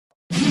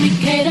me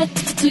cater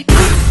to you.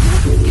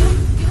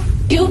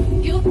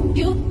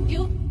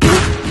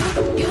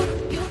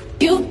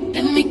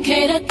 Let me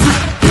cater to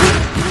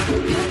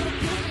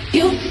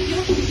you.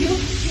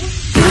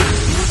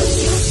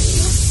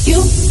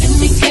 Let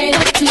me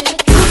cater to you. I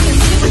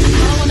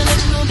wanna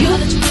let you know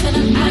that you're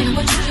better than I am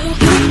what you do.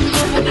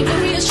 Nobody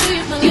can reassure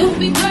you, my life will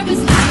be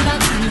purpose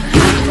without you.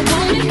 If I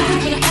want it, I'm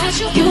gonna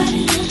ask you.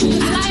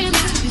 Flying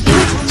to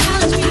you,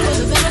 challenge me for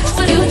the better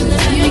for you.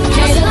 Let me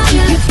cater to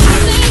you.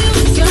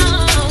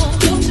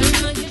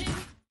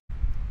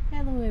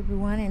 Hello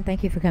everyone, and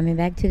thank you for coming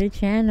back to the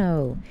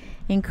channel.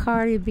 And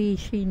Cardi B,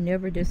 she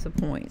never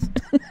disappoints.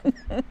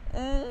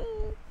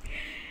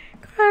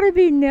 Cardi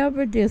B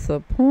never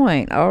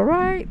disappoint,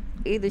 alright?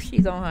 Either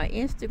she's on her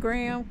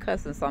Instagram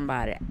cussing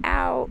somebody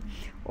out,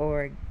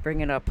 or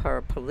bringing up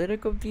her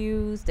political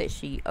views that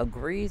she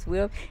agrees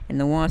with and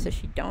the ones that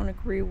she don't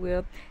agree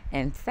with,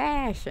 and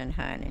fashion,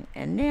 honey.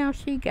 And now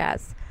she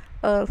got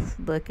us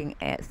looking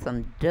at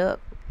some duck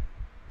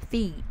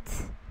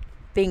feet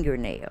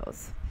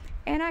fingernails,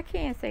 and I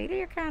can't say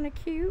they're kind of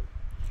cute.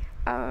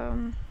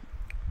 I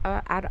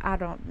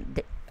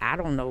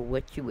don't know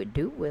what you would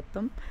do with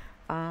them,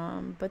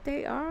 but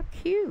they are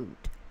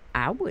cute.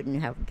 I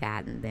wouldn't have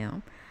gotten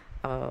them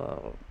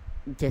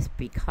just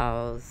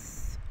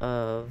because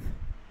of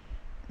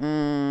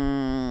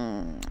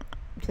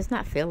just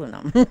not feeling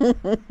them.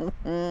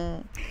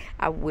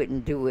 I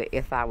wouldn't do it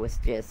if I was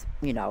just,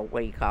 you know,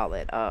 what do you call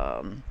it,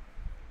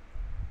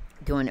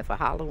 doing it for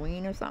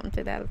Halloween or something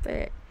to that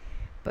effect.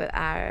 But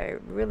I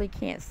really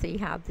can't see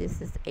how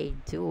this is a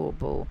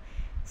doable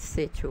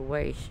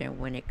situation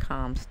when it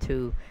comes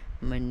to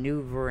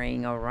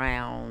maneuvering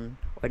around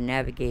or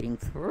navigating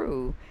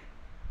through,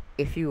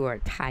 if you are a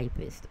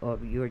typist or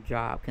your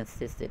job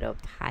consisted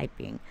of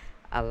typing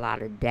a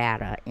lot of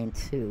data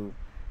into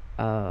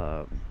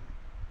a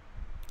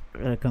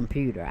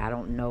computer. I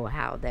don't know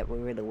how that will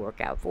really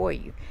work out for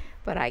you,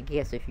 but I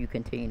guess if you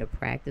continue to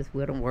practice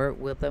with them, work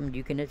with them,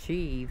 you can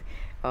achieve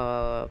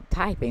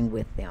typing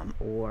with them.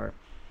 Or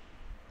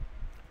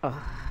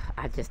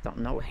I just don't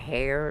know,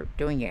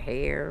 doing your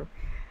hair.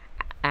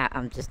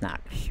 I'm just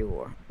not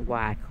sure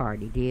why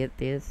Cardi did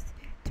this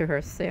to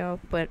herself,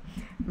 but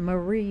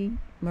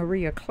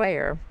Maria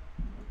Claire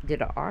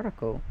did an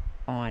article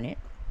on it,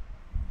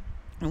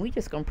 and we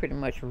just gonna pretty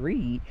much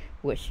read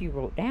what she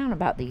wrote down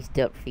about these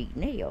duck feet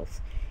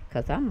nails,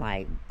 because I'm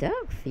like,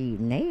 duck feet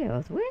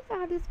nails, where's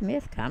all this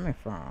mess coming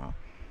from?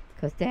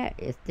 Because that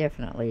is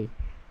definitely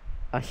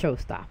a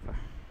showstopper.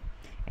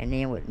 And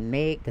then with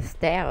Nicki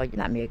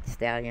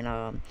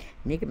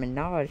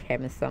Minaj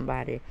having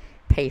somebody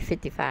pay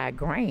 55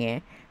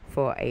 grand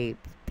for a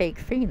fake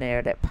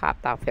fingernail that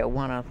popped off at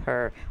one of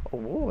her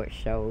award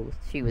shows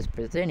she was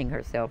presenting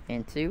herself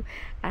into.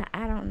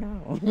 I don't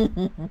know.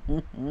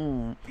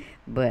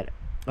 But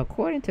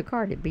according to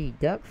Cardi B,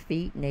 duck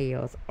feet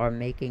nails are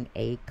making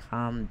a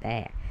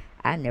comeback.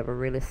 I never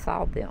really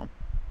saw them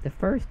the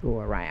first go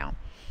around.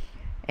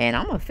 And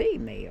I'm a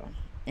female,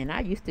 and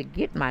I used to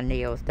get my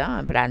nails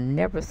done, but I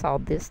never saw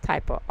this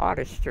type of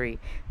artistry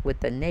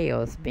with the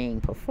nails being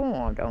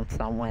performed on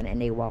someone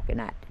and they walking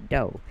out the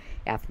door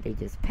after they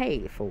just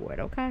paid for it,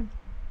 okay?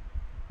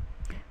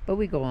 But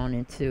we go on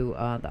into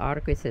the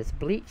article. It says,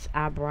 bleached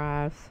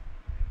eyebrows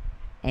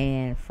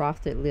and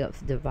frosted lips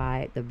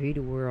divide the beauty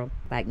world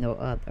like no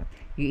other.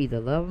 You either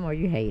love them or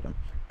you hate them.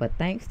 But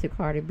thanks to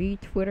Cardi B,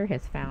 Twitter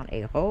has found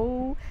a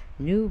whole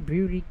new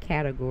beauty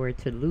category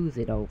to lose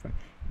it over: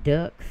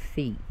 duck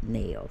feet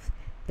nails.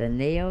 The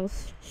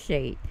nail's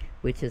shape,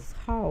 which is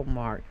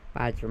hallmarked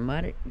by a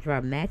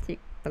dramatic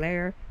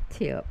flare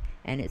tip,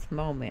 and its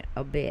moment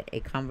a bit a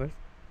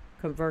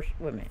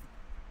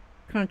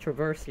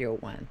controversial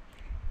one,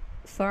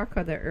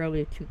 circa the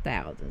early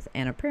 2000s,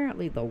 and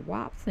apparently the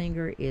WAP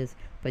singer is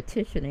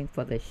petitioning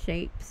for the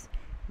shape's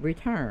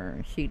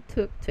return. She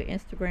took to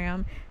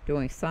Instagram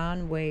during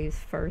Sunwave's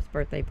first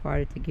birthday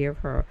party to give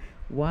her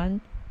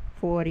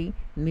 140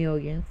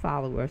 million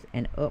followers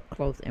an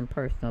up-close and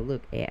personal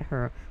look at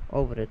her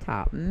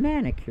over-the-top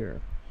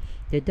manicure.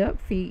 The duck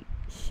feet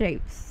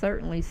shape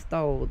certainly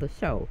stole the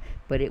show,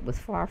 but it was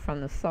far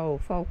from the sole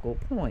focal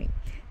point.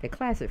 The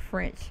classic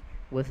French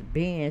was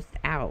blinged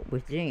out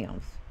with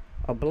gems.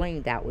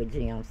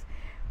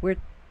 We're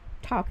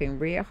talking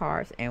red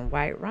hearts and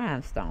white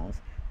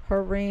rhinestones.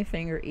 Her ring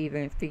finger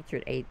even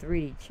featured a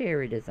 3D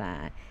cherry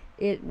design.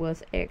 It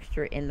was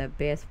extra in the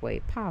best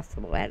way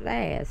possible. At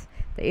last,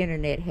 the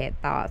internet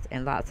had thoughts,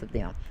 and lots of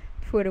them.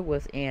 Twitter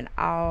was in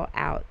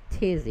all-out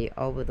tizzy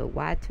over the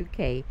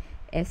Y2K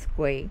SQ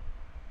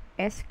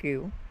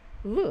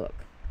look.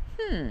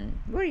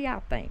 What do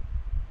y'all think?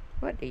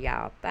 What do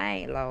y'all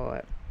think,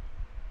 Lord?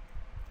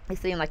 It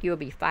seemed like you'll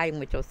be fighting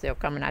with yourself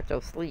coming out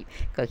your sleep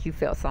because you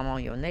felt something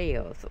on your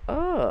nails.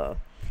 I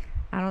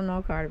don't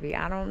know, Cardi B.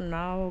 I don't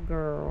know,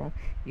 girl.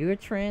 You're a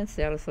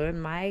trendsetter, so it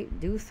might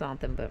do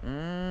something, but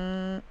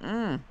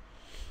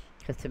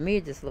because to me,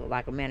 it just looked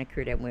like a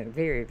manicure that went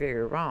very,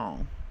 very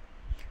wrong.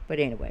 But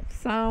anyway,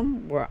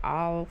 some were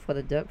all for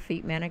the duck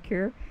feet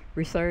manicure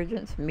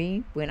resurgence.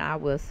 Me, when I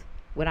was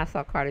When I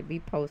saw Cardi B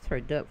post her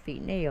duck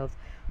feet nails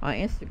on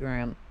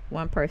Instagram,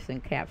 one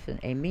person captioned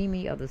a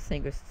meme of the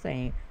singer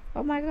saying,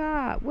 "Oh my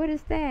God, what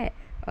is that?"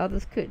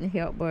 Others couldn't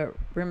help but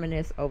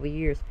reminisce over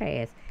years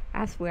past.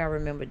 "I swear I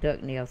remember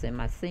DuckNails in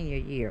my senior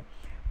year."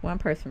 One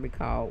person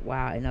recalled,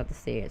 while another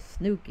said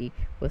Snooki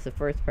was the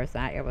first person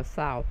I ever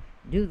saw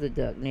do the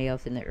duck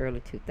nails in the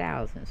early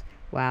 2000s.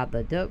 While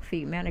the duck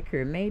feet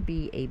manicure may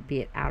be a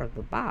bit out of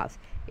the box,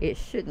 it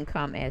shouldn't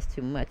come as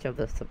too much of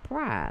a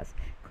surprise.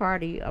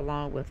 Cardi,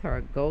 along with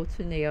her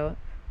go-to nail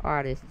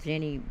artist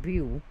Jenny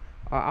Bew,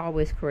 are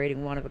always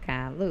creating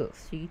one-of-a-kind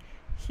looks.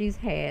 She's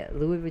had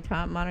Louis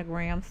Vuitton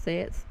monogram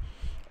sets,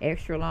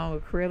 extra long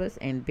acrylics,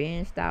 and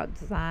binged out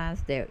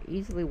designs that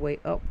easily weigh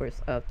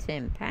upwards of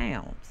 10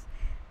 pounds.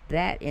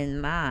 That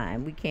in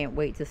mind, we can't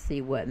wait to see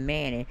what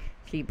Manny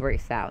she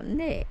breaks out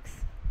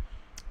next.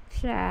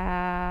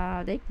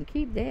 Child, they can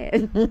keep that.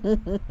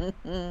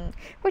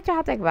 What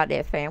y'all think about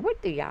that, fam? What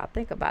do y'all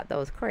think about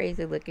those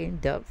crazy looking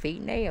duck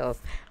feet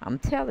nails? I'm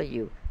telling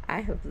you,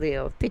 I have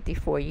lived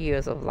 54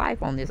 years of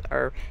life on this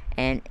earth,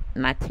 and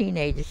my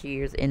teenage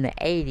years in the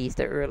 80s,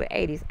 the early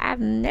 80s, I've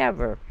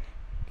never,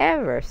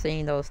 ever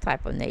seen those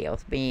type of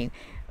nails being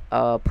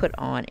put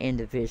on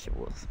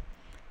individuals.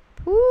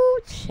 Ooh,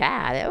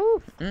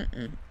 child. Ooh,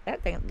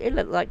 that thing, it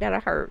looked like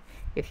that'll hurt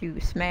if you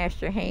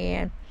smashed your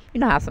hand. You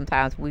know how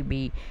sometimes we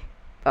be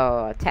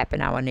tapping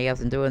our nails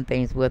and doing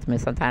things with them,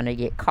 and sometimes they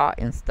get caught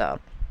and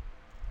stuff.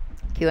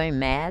 Can you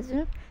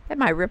imagine? That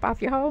might rip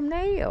off your whole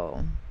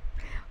nail.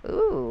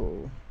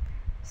 Ooh,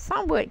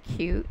 somewhat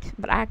cute,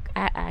 but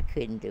I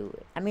couldn't do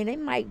it. I mean, they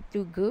might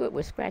do good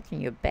with scratching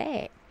your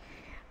back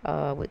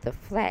with the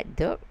flat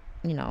duck,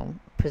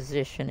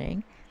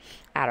 positioning.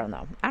 I don't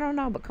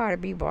know, but Cardi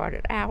B brought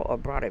it out or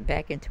brought it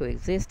back into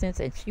existence,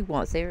 and she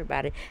wants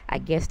everybody, I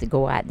guess, to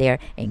go out there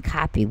and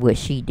copy what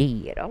she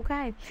did,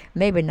 okay?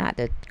 Maybe not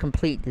the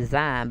complete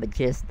design, but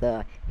just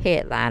the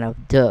headline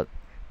of duck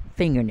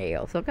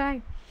fingernails,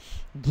 okay?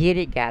 Get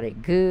it, got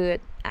it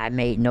good. I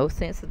made no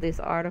sense of this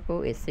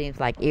article. It seems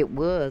like it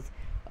was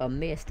a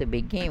mess to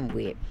begin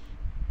with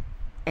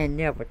and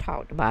never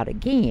talked about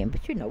again.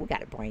 But we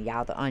got to bring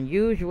y'all the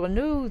unusual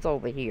news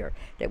over here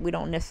that we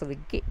don't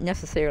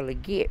necessarily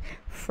get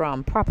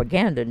from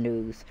propaganda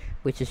news,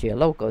 which is your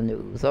local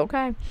news,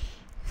 okay?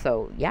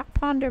 So y'all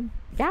ponder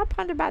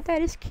about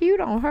that. It's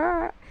cute on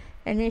her,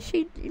 and then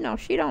she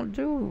don't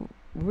do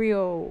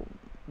real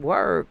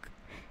work,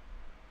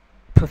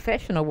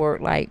 professional work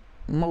like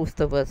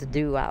most of us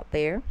do out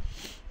there.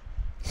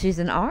 She's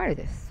an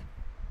artist,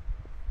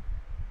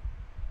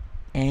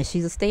 and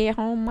she's a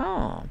stay-at-home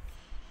mom.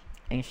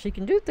 And she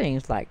can do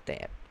things like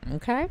that,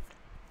 okay?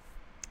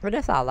 But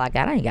that's all I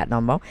got. I ain't got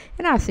no more.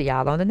 And I'll see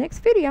y'all on the next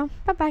video.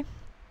 Bye-bye.